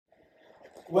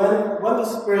When the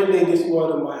Spirit laid this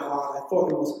word on my heart, I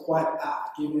thought it was quite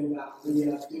apt, given that we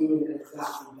are doing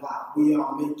exactly that. We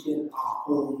are making our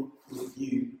home with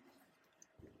you.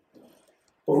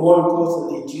 But more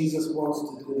importantly, Jesus wants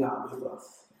to do that with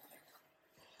us.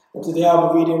 And today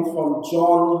I'll be reading from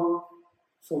John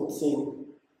 14,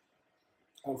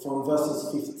 and from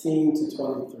verses 15 to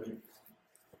 23.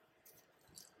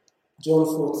 John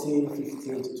 14,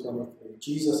 15 to 23.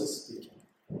 Jesus is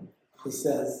speaking. He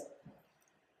says,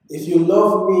 "If you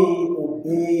love me,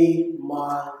 obey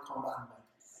my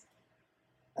commandments.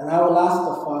 And I will ask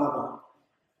the Father,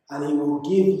 and he will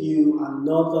give you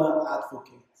another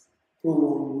advocate who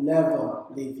will never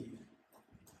leave you.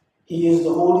 He is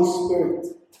the Holy Spirit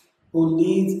who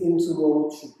leads into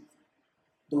all truth.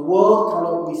 The world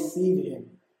cannot receive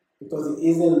him because it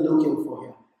isn't looking for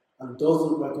him and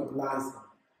doesn't recognize him.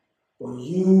 But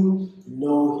you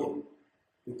know him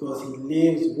because he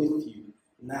lives with you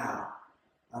now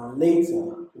and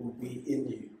later will be in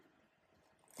you.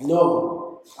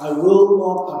 No, I will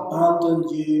not abandon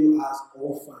you as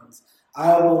orphans.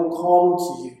 I will come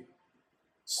to you.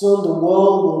 Soon the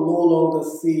world will no longer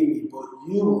see me, but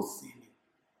you will see me.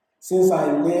 Since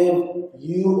I live,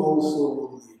 you also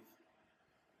will live.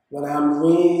 When I am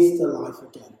raised to life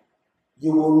again,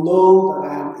 you will know that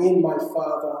I am in my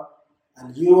Father,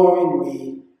 and you are in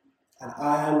me, and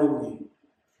I am in you.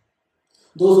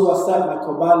 Those who accept my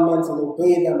commandments and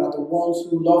obey them are the ones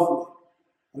who love me.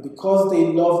 And because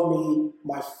they love me,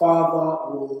 my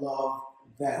Father will love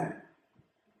them.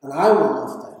 And I will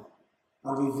love them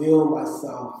and reveal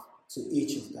myself to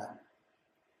each of them."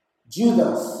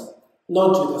 Judas,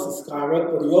 not Judas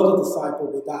Iscariot, but the other disciple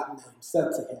with that name,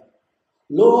 said to him,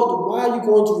 "Lord, why are you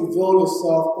going to reveal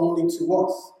yourself only to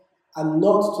us and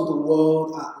not to the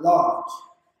world at large?"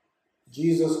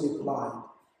 Jesus replied,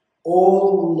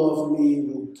 "All who love me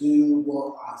will do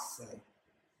what I say.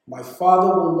 My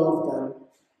Father will love them,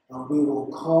 and we will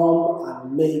come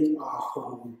and make our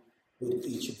home with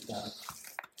each of them."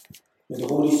 May the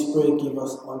Holy Spirit give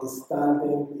us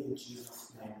understanding in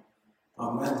Jesus' name.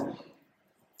 Amen.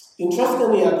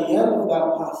 Interestingly, at the end of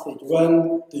that passage,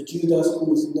 when the Judas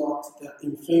who is not the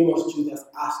infamous Judas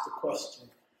asked the question,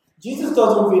 Jesus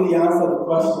doesn't really answer the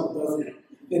question, does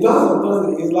he? It doesn't,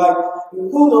 does it? It's like,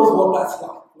 who knows what that's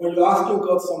like? When you're asking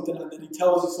God something and then he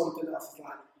tells you something else, it's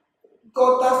like,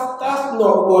 God, that's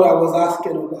not what I was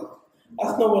asking about.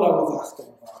 That's not what I was asking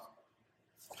about.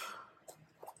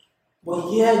 But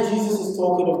here Jesus is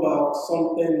talking about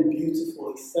something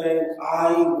beautiful. He's saying,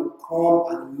 "I will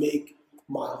come and make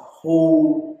my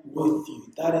home with you."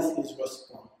 That is his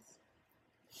response.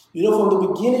 You know, from the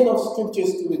beginning of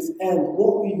scriptures to its end,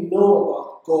 what we know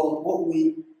about God, what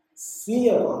we see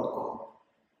about God,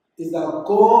 is that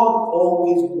God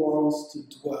always wants to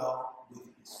dwell with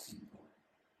his people.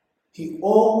 He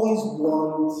always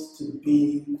wants to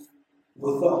be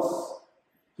with us.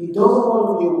 He doesn't want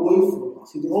to be away from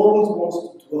us. He always wants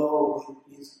to dwell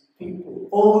with his people.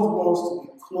 Always wants to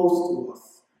be close to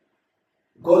us.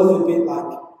 God is a bit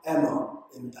like Emma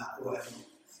in that way.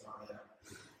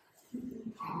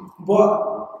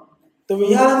 But the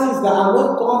reality is that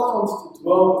when God comes to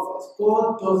dwell with us,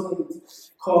 God doesn't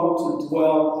come to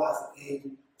dwell as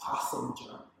a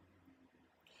passenger.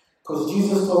 Because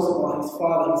Jesus talks about his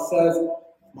Father. He says,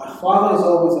 "My Father is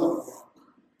always at work,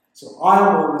 so I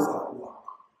am always at work."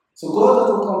 So God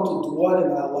doesn't come to dwell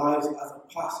in our lives as a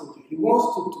passenger. He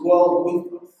wants to dwell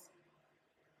with us.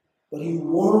 But he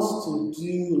wants to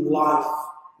do life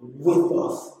with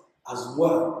us as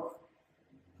well.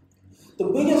 The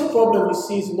biggest problem we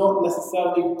see is not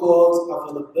necessarily God's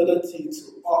availability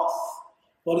to us,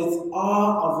 but it's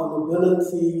our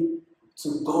availability to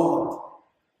God.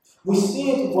 We see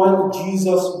it when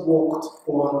Jesus walked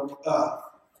on earth.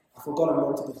 I forgot I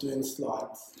meant to be doing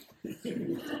slides.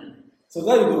 So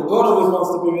there you go. God always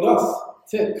wants to be with us.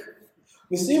 Tick.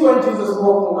 We see when Jesus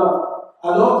walked on earth.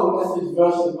 I love the Message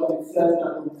version when it says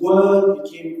that the Word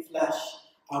became flesh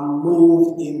and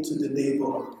moved into the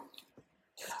neighborhood.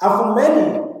 And for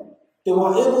many, they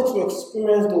were able to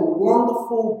experience the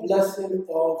wonderful blessing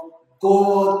of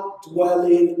God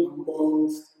dwelling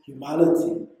amongst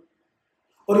humanity.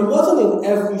 But it wasn't in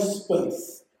every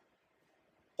space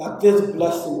that this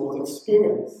blessing was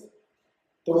experienced.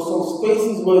 There were some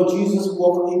spaces where Jesus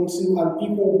walked into and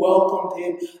people welcomed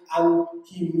him and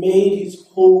he made his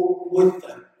home with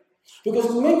them. Because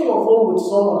to make your home with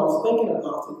someone, I was thinking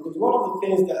about it, because one of the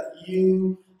things that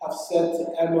you have said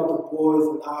to Emma, the boys,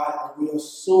 and I, and we are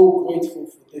so grateful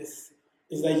for this,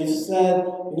 is that you said,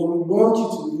 we want you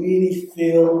to really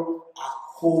feel at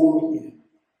home here.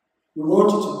 We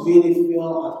want you to really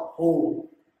feel at home.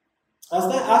 I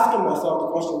started asking myself the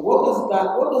question, what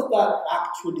does that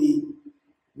actually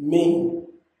mean?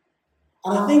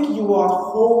 And I think you are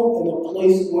at home in a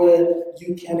place where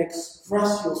you can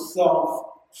express yourself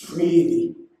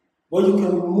freely, where you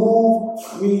can move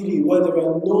freely, where there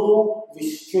are no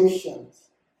restrictions.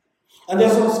 And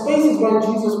there's some spaces when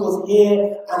Jesus was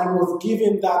here and he was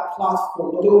given that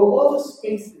platform, but there were other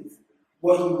spaces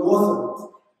where he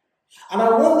wasn't. And I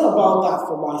wonder about that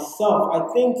for myself.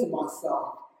 I think to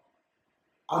myself,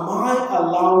 am I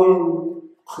allowing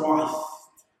Christ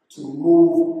to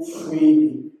move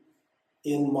freely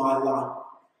in my life?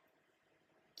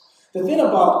 The thing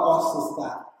about us is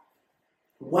that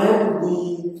when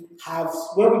we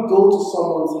go to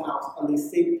someone's house and they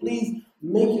say, please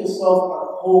make yourself at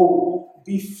home,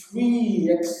 be free,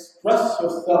 express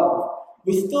yourself,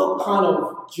 we still kind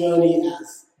of journey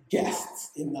as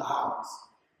guests in the house.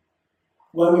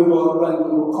 When we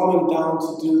were coming down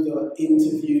to do the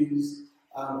interviews,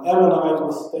 Emma and I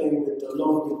were staying with the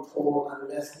lovely Paul and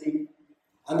Leslie,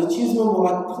 and the children were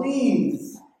like,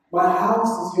 please, my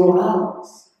house is your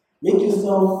house. Make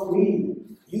yourself free.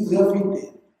 Use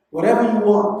everything. Whatever you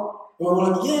want. And we were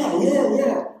like,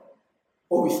 yeah.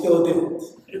 But we still didn't.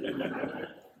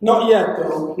 Not yet,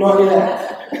 though. Not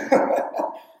yet.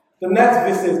 The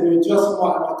next visit, we were just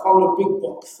fine. I called a big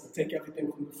box and take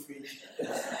everything from the fridge.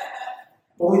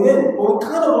 But we didn't. But we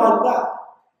kind of like that.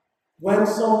 When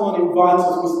someone invites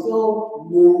us, we still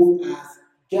move as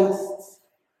guests.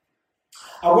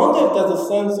 I wonder if there's a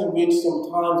sense in which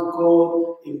sometimes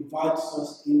God invites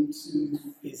us into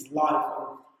his life.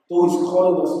 And though he's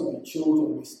calling us to be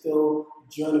children, we still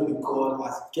journey with God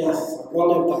as guests. I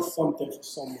wonder if that's something for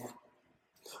someone.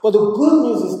 But the good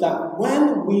news is that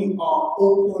when we are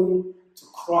open to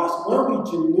Christ, when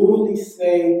we genuinely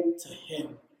say to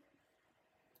him,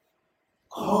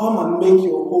 come and make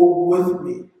your home with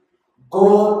me,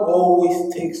 God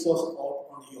always takes us up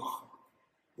on the offer.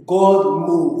 God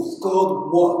moves,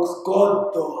 God works,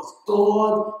 God does.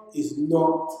 God is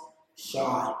not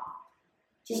shy.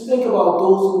 Just think about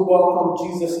those who welcomed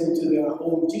Jesus into their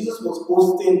home. Jesus was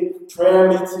hosting prayer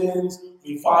meetings,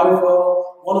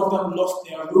 revival. One of them lost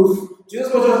their roof.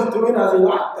 Jesus was just doing as he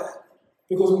liked that.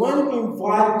 Because when we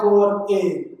invite God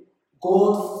in,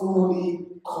 God fully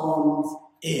comes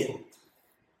in.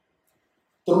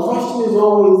 The question is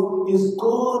always, is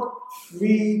God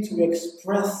free to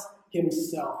express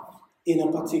himself in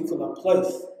a particular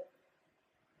place?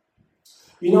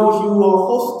 You know, if you were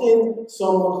hosting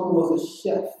someone who was a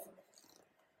chef,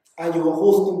 and you were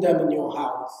hosting them in your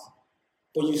house,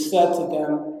 but you said to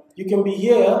them, you can be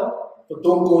here, but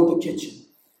don't go in the kitchen.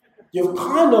 You've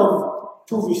kind of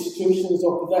put restrictions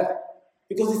up there.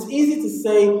 Because it's easy to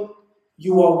say,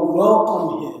 you are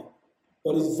welcome here,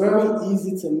 but it's very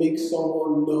easy to make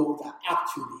someone know that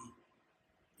actually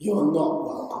you're not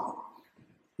welcome.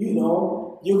 You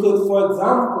know, you could, for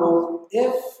example,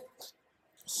 if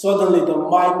suddenly the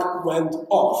mic went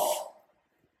off,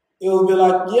 it will be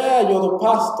like, yeah, you're the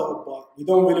pastor, but we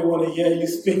don't really want to hear you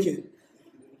speaking.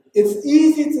 It's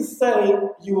easy to say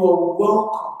you are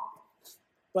welcome,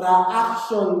 but our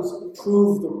actions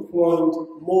prove the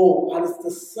point more, and it's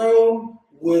the same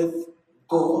with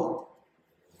God.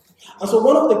 And so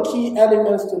one of the key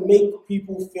elements to make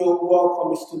people feel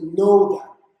welcome is to know that.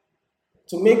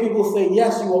 To make people say,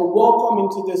 yes, you are welcome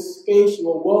into this space, you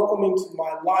are welcome into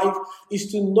my life, is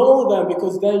to know them,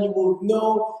 because then you will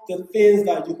know the things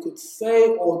that you could say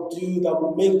or do that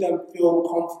will make them feel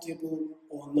comfortable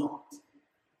or not.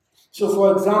 So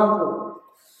for example,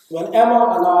 when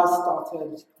Emma and I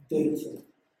started dating,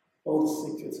 all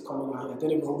the secrets coming out here, I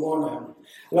didn't even warn Emma.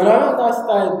 When Emma and I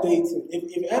started dating,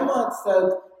 if Emma had said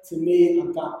to me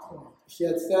at that point, she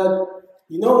had said,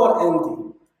 you know what, Andy?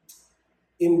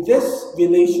 In this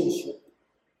relationship,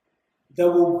 there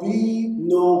will be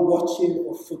no watching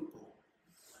of football.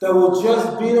 There will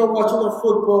just be no watching of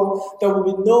football. There will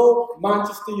be no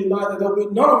Manchester United. There will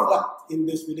be none of that in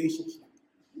this relationship.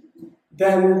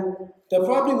 Then there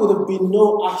probably would have been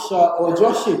no Asha or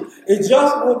Joshi. It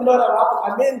just would not have happened.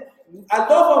 I mean, I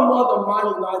love her more than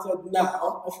Man United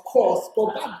now, of course,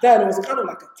 but back then it was kind of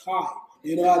like a tie,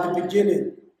 you know, at the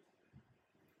beginning.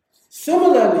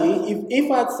 Similarly, if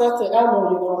I'd said to Emma,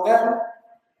 you know, Em,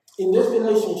 in this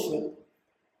relationship,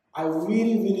 I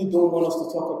really, really don't want us to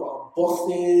talk about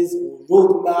buses or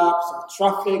roadmaps or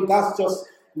traffic. That's just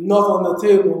not on the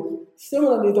table.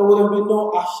 Similarly, there would have been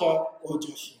no Asha or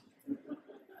Joshi.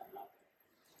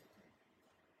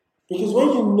 Because when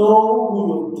you know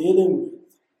who you're dealing with,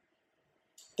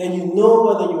 then you know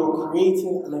whether you're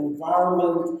creating an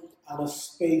environment and a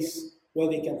space where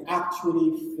they can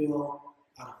actually feel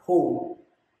at home.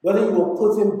 whether you are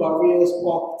putting barriers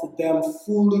up to them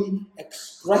fully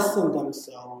expressing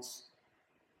themselves,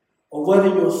 or whether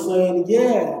you're saying,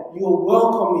 yeah, you're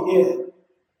welcome here,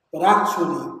 but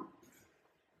actually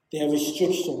there are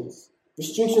restrictions.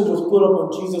 Restrictions was put up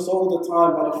on Jesus all the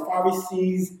time by the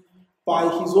Pharisees, by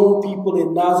his own people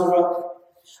in Nazareth.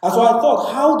 And so I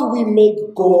thought, how do we make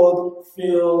God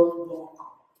feel welcome?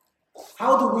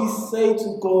 How do we say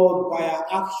to God by our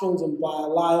actions and by our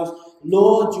lives,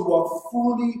 Lord, you are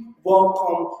fully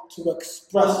welcome to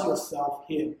express yourself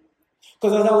here?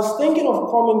 Because as I was thinking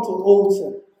of coming to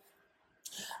Alton,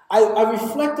 I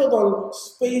reflected on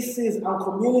spaces and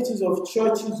communities of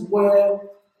churches where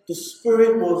the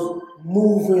Spirit was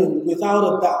moving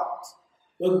without a doubt,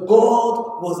 where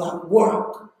God was at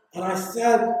work. And I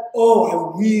said,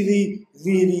 oh, I really,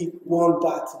 really want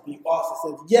that to be us. I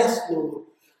said, yes, Lord,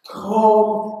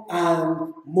 come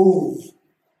and move.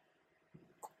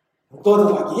 And God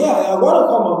was like, yeah, I want to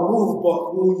come and move,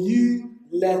 but will you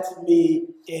let me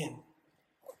in?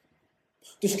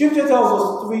 The scripture tells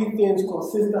us three things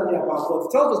consistently about God.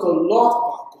 It tells us a lot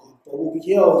about God, but we'll be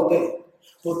here all day.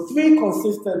 But three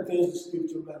consistent things the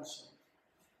scripture mentions.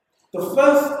 The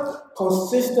first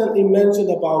consistently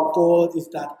mentioned about God is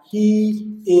that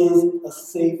he is a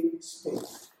safe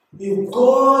space. If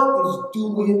God is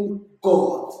doing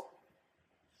God,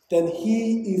 then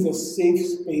he is a safe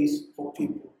space for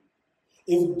people.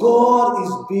 If God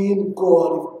is being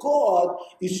God, if God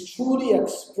is truly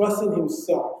expressing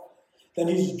himself, then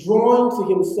he's drawing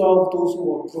to himself those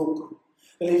who are broken.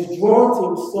 Then he's drawing to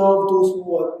himself those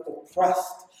who are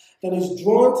oppressed. Then he's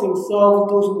drawing to himself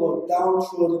those who are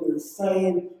downtrodden and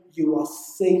saying, you are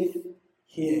safe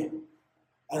here.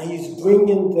 And he's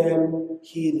bringing them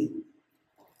healing.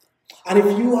 And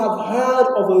if you have heard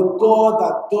of a God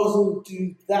that doesn't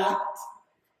do that,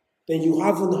 then you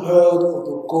haven't heard of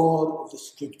the God of the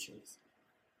scriptures.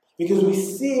 Because we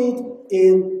see it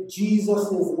in Jesus'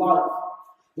 life.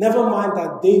 Never mind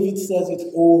that David says it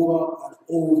over and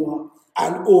over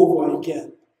and over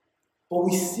again. But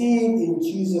we see it in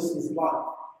Jesus' life,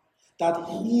 that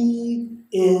he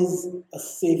is a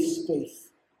safe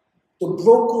space. The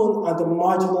broken and the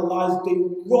marginalized, they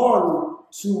run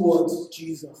towards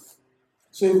Jesus.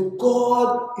 So if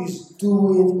God is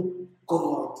doing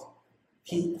God,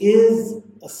 he is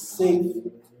a safe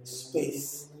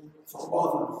space for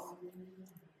others.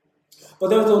 But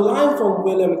there's a line from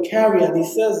William Carey, and he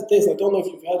says this, I don't know if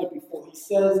you've heard it before. He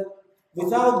says,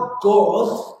 without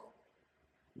God,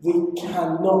 we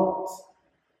cannot.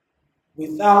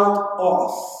 Without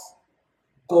us,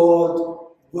 God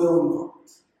will not.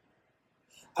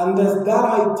 And there's that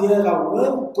idea that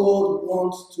when God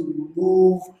wants to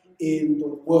move in the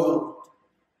world,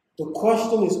 the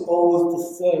question is always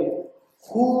the same.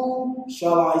 Who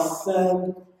shall I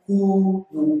send? Who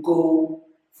will go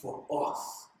for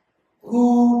us?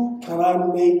 Who can I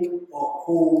make a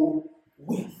home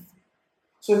with?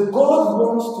 So if God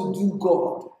wants to do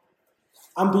God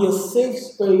and be a safe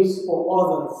space for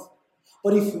others,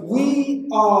 but if we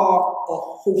are a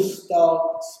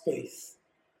hostile space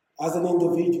as an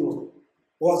individual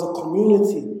or as a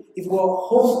community, if we are a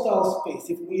hostile space,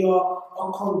 if we are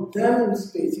a condemning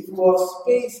space, if we are a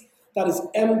space that is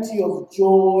empty of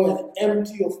joy and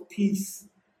empty of peace,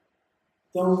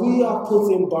 then we are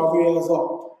putting barriers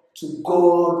up to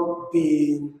God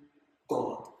being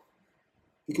God.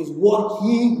 Because what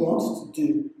he wants to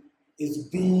do is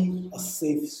be a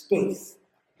safe space.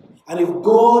 And if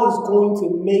God is going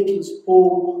to make his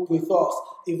home with us,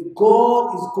 if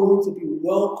God is going to be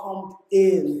welcomed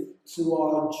in to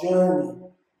our journey,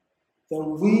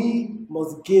 then we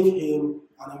must give him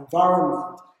an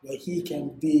environment where he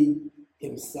can be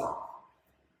himself.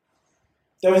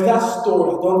 There is that story,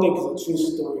 I don't think it's a true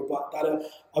story, but that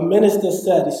a minister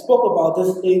said, he spoke about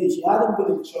this lady. She hadn't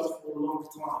been in church for a long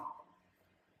time.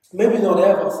 Maybe not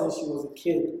ever since she was a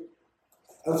kid.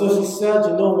 And so she said,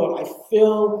 you know what, I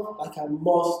feel like I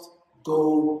must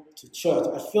go to church.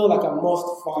 I feel like I must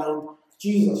find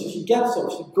Jesus. So she gets up,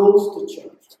 she goes to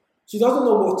church. She doesn't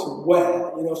know what to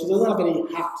wear, she doesn't have any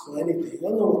hats or anything. She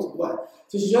doesn't know what to wear.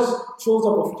 So she just throws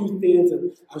up a few things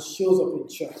and shows up in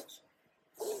church.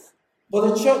 But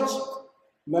the church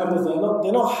members,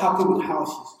 they're not happy with how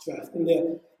she's dressed.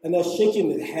 And they're shaking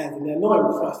their heads and they're not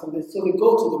impressed. And so they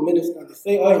go to the minister and they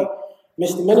say, hey,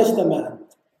 Mr. Minister Man,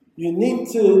 you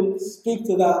need to speak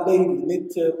to that lady. You need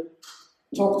to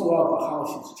talk to her about how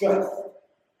she's dressed.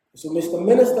 So Mr.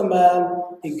 Minister Man,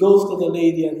 he goes to the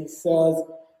lady and he says,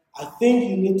 I think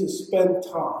you need to spend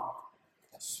time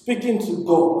speaking to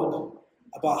God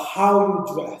about how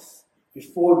you dress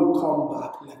before you come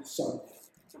back next Sunday.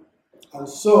 And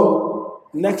so,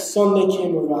 next Sunday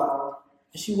came around,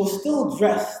 And she was still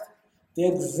dressed the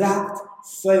exact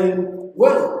same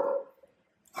way.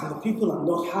 And the people are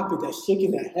not happy. They're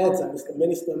shaking their heads at Mr.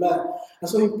 Minister Man. And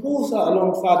so he pulls her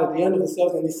alongside at the end of the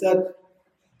service and he said,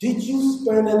 did you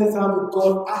spend any time with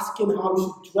God asking how you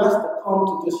should dress to come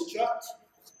to this church?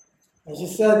 And she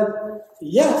said,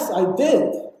 yes, I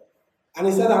did. And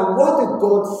he said, and what did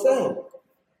God say?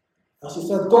 And she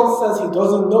said, God says he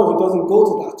doesn't know. He doesn't go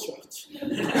to that church.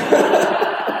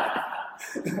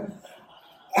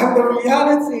 And the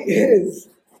reality is,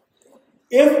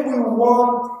 if we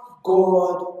want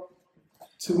God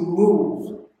to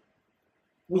move,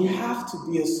 we have to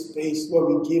be a space where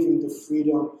we give him the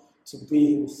freedom to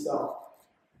be himself.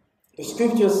 The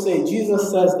scriptures say,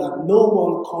 Jesus says that no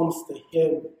one comes to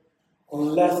him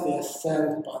unless they are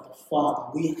sent by the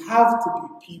Father. We have to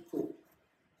be people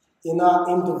in our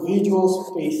individual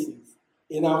spaces,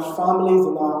 in our families,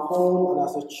 in our home, and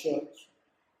as a church,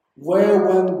 where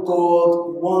when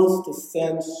God wants to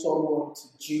send someone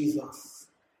to Jesus,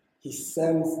 he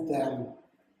sends them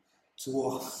to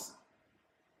us.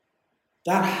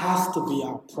 That has to be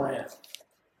our prayer.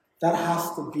 That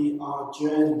has to be our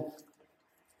journey.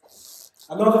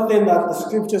 Another thing that the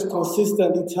scriptures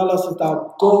consistently tell us is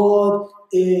that God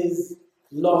is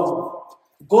love.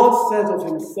 God says of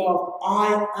himself,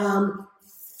 I am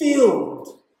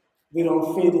filled with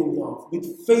unfailing love,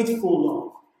 with faithful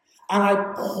love, and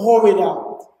I pour it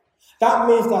out. That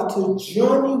means that to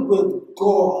journey with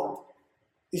God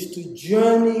is to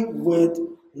journey with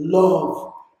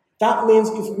love. That means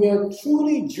if we are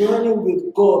truly journeying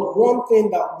with God, one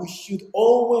thing that we should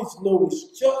always know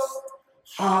is just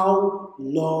how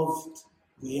loved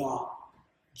we are.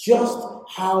 Just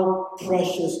how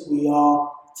precious we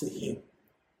are to him.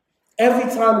 Every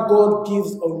time God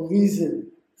gives a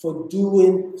reason for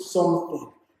doing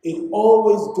something, it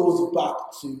always goes back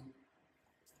to,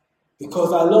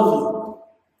 because I love you.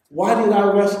 Why did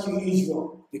I rescue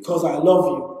Israel? Because I love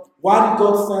you. Why did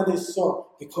God send his son?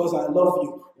 Because I love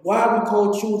you. Why are we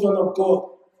called children of God?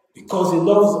 Because he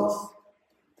loves us.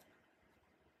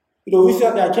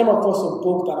 Recently I came across a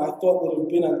book that I thought would have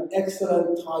been an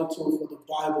excellent title for the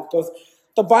Bible, because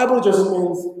the Bible just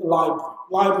means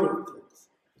library books.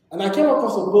 And I came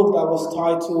across a book that was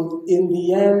titled, In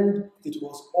the End, It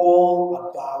Was All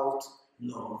About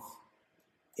Love.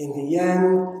 In the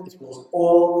end, it was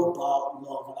all about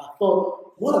love. And I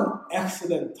thought, what an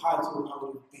excellent title that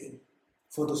would have been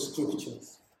for the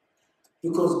scriptures.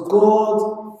 Because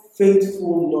God's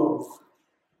faithful love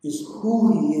is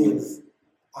who he is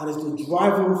and is the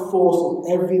driving force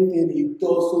of everything he does.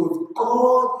 So if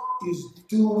God is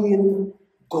doing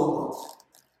God,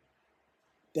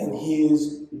 then he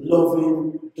is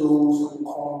loving those who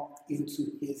come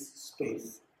into his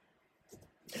space.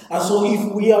 And so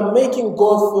if we are making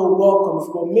God feel welcome,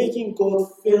 if we're making God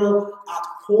feel at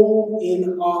home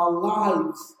in our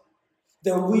lives,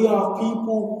 then we are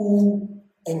people who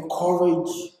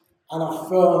encourage and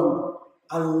affirm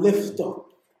and lift up.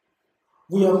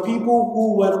 We are people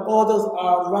who, when others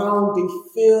are around, they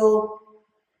feel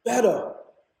better.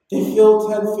 They feel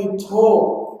 10 feet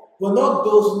tall. We're not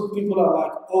those who people are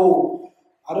like, oh,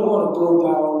 I don't want to go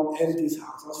down Andy's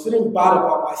house. I was feeling bad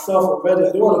about myself already.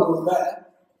 I don't want to go there.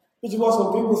 Which is what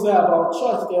some people say about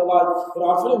church. They're like,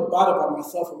 I'm feeling bad about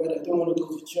myself already. I don't want to go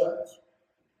to church.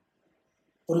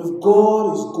 But if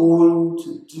God is going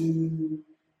to do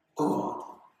God,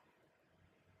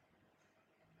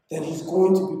 then he's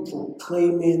going to be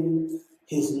proclaiming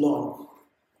his love.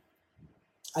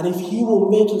 And if he will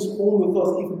make his home with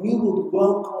us, if we would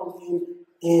welcome him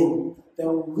in,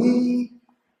 then we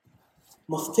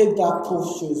must take that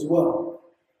posture as well.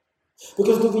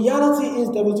 Because the reality is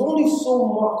there is only so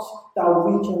much that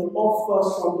we can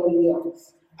offer somebody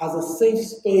else as a safe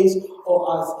space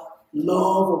or as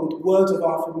love or with words of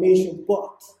affirmation,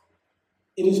 but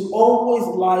it is always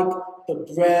like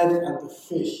the bread and the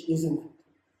fish, isn't it?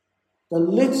 The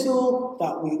little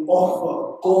that we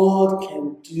offer, God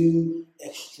can do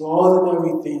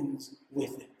extraordinary things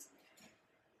with it.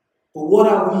 But what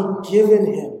are we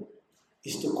giving him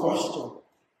is the question.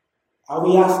 Are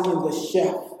we asking the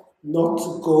chef not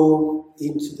to go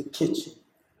into the kitchen?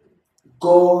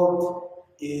 God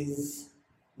is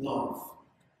love.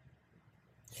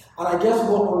 And I guess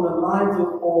what underlines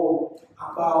it all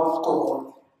about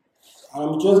God, and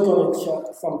I'm just going to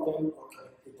check something. Okay,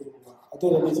 it didn't work. I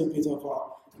did a little bit of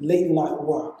a late night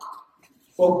work.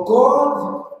 But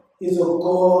God is a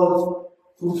God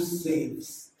who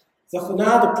saves.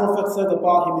 Zephaniah the prophet said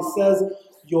about him, he says,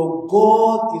 your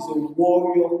God is a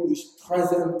warrior who is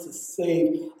present to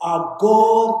save. Our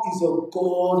God is a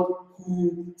God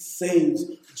who saves.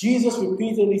 Jesus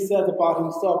repeatedly said about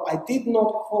himself, I did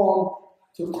not come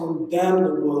to condemn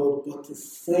the world, but to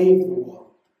save the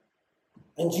world.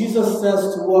 And Jesus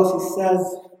says to us, he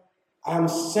says, I am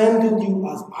sending you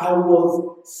as I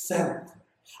was sent.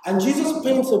 And Jesus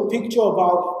paints a picture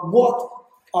about what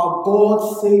our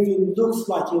God saving looks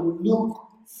like in Luke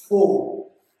 4,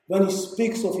 when he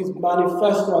speaks of his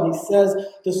manifesto, and he says,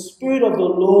 the Spirit of the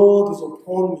Lord is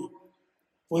upon me,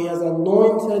 for he has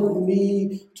anointed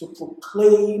me to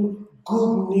proclaim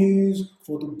good news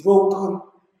for the broken,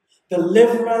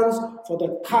 deliverance for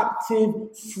the captive,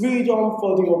 freedom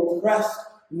for the oppressed,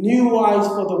 new eyes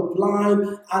for the blind,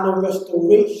 and a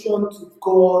restoration to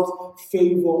God's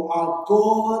favor. Our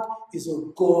God is a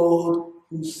God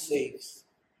who saves.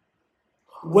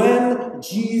 When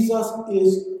Jesus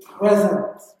is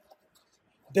present,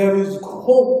 there is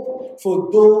hope for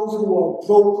those who are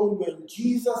broken. When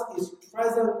Jesus is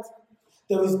present,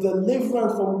 there is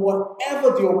deliverance from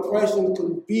whatever the oppression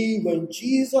can be. When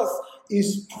Jesus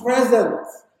is present,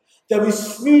 there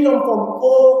is freedom from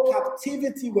all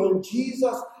captivity. When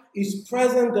Jesus is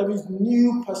present, there is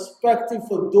new perspective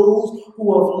for those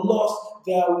who have lost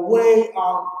their way.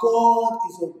 Our God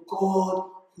is a God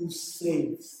who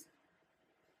saves.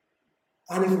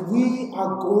 And if we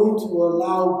are going to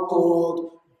allow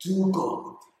God do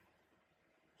God,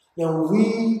 then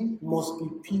we must be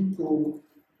people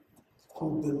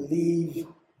who believe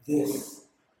this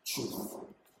truth.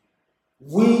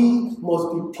 We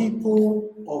must be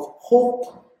people of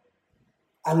hope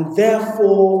and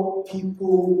therefore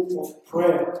people of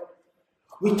prayer.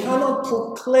 We cannot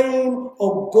proclaim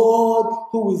a God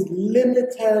who is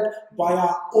limited by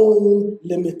our own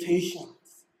limitations.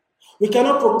 We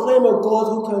cannot proclaim a God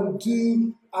who can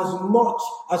do as much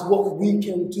as what we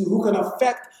can do, who can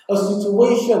affect a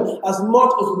situation as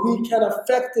much as we can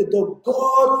affect it. The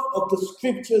God of the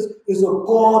scriptures is a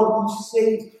God who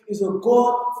saves, is a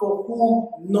God for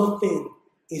whom nothing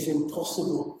is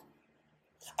impossible.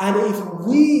 And if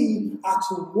we are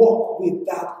to walk with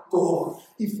that God,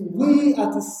 if we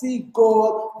are to see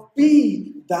God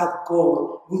be that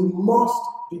God, we must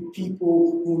be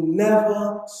people who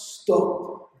never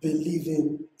stop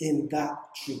believing in that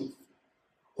truth,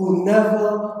 who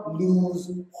never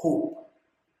lose hope.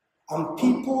 And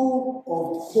people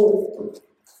of hope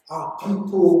are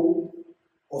people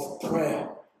of prayer.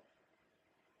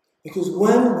 Because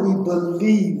when we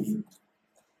believe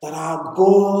that our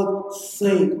God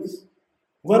saves,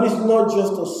 when it's not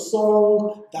just a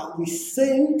song that we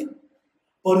sing,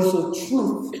 but it's a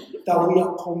truth that we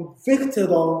are convicted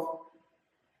of,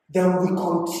 then we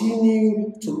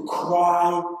continue to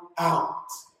cry out.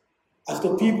 As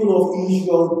the people of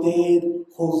Israel did,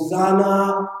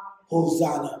 Hosanna,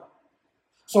 Hosanna.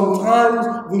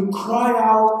 Sometimes we cry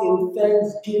out in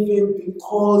thanksgiving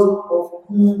because of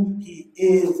who he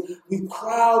is. We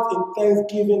cry out in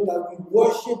thanksgiving that we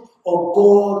worship a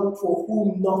God for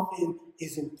whom nothing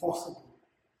is impossible.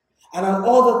 And at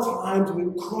other times we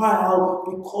cry out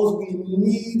because we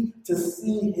need to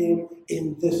see him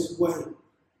in this way.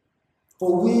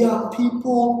 For we are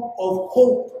people of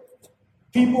hope,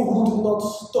 people who do not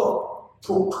stop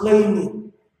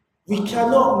proclaiming. We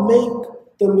cannot make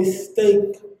the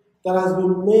mistake that has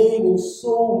been made in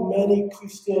so many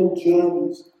Christian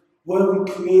journeys where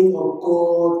we create a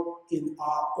God in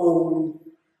our own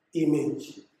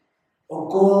image. A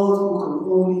God who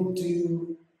can only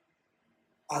do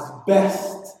as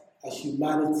best as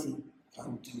humanity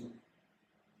can do.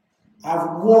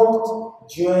 I've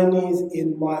walked journeys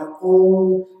in my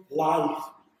own life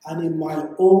and in my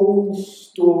own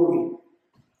story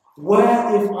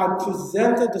where if I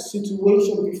presented the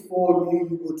situation before you,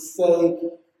 you would say,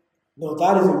 no,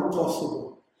 that is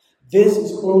impossible. This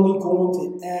is only going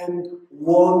to end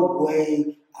one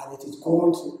way, and it is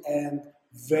going to end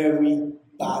very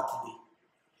badly.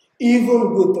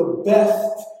 Even with the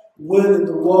best will in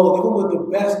the world, even with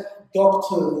the best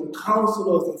doctors and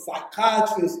counselors and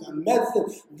psychiatrists and medicine,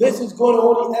 this is going to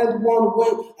only end one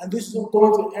way, and this is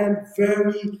going to end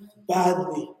very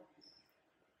badly.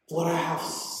 But I have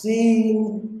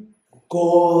seen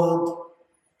God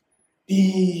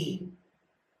be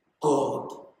God.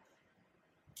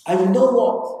 And you know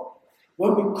what?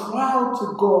 When we cry out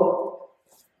to God,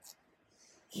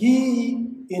 he,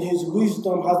 in his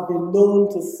wisdom, has been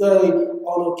known to say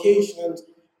on occasions,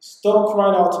 stop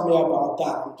crying out to me about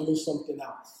that, I'm doing something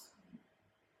else.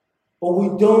 But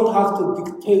we don't have to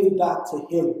dictate that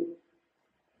to him.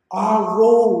 Our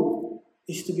role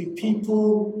is to be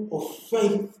people of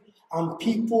faith and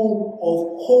people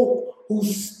of hope who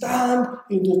stand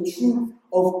in the truth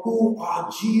of who our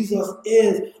Jesus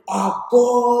is. Our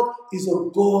God is a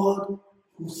God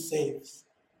who saves.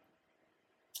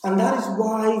 And that is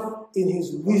why in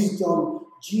his wisdom,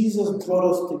 Jesus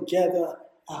brought us together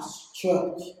as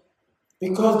church.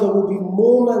 Because there will be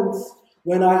moments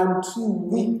when I am too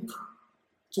weak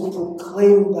to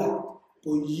proclaim that,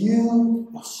 but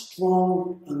you are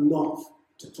strong enough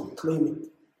to proclaim it.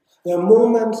 There are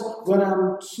moments when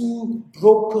I'm too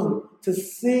broken to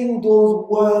sing those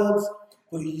words,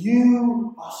 but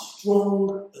you are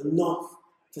strong enough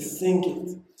to sing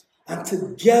it. And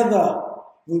together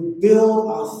we build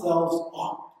ourselves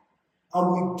up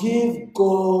and we give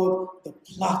God the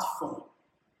platform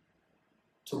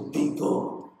to be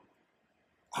God.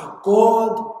 Our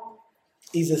God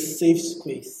is a safe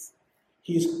space.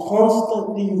 He is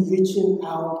constantly reaching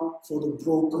out for the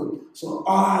broken. So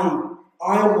I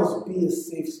must be a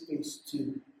safe space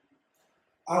too.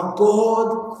 Our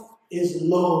God is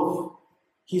love.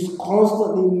 He's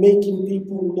constantly making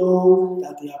people know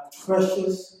that they are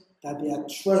precious, that they are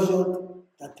treasured,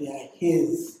 that they are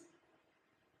His.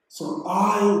 So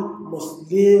I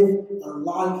must live a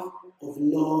life of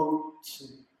love too.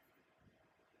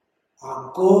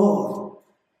 Our God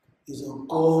is a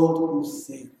God who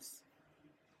saves.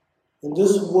 In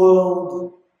this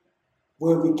world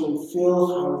where we can feel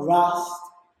harassed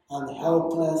and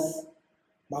helpless,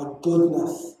 my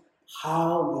goodness,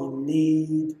 how we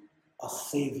need a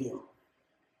Savior.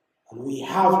 And we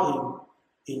have Him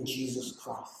in Jesus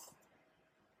Christ.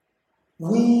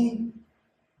 We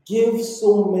give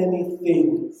so many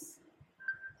things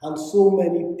and so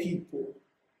many people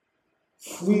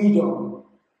freedom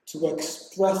to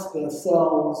express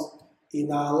themselves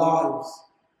in our lives.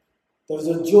 There's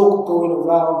a joke going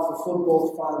around for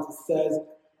football fans that says,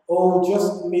 oh,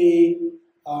 just me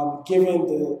giving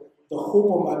the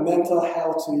hope of my mental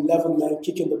health to 11 men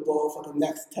kicking the ball for the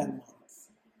next 10 months.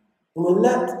 And we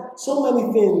let so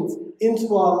many things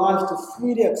into our lives to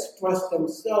freely express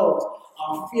themselves,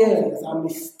 our fears, our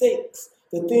mistakes,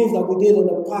 the things that we did in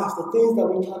the past, the things that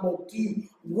we cannot do,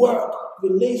 work,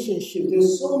 relationships.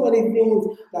 There's so many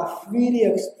things that freely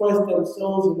express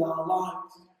themselves in our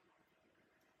lives.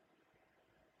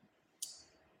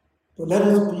 But let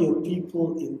us be a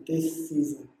people in this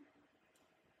season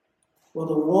where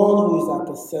the one who is at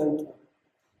the center,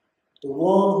 the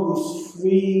one who is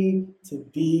free to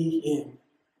be Him,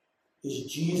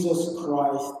 is Jesus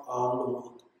Christ our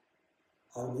Lord.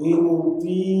 And we will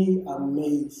be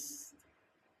amazed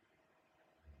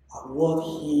at what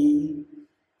He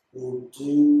will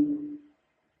do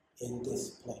in this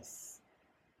place.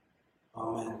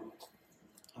 Amen.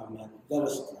 Amen. Let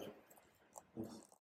us pray.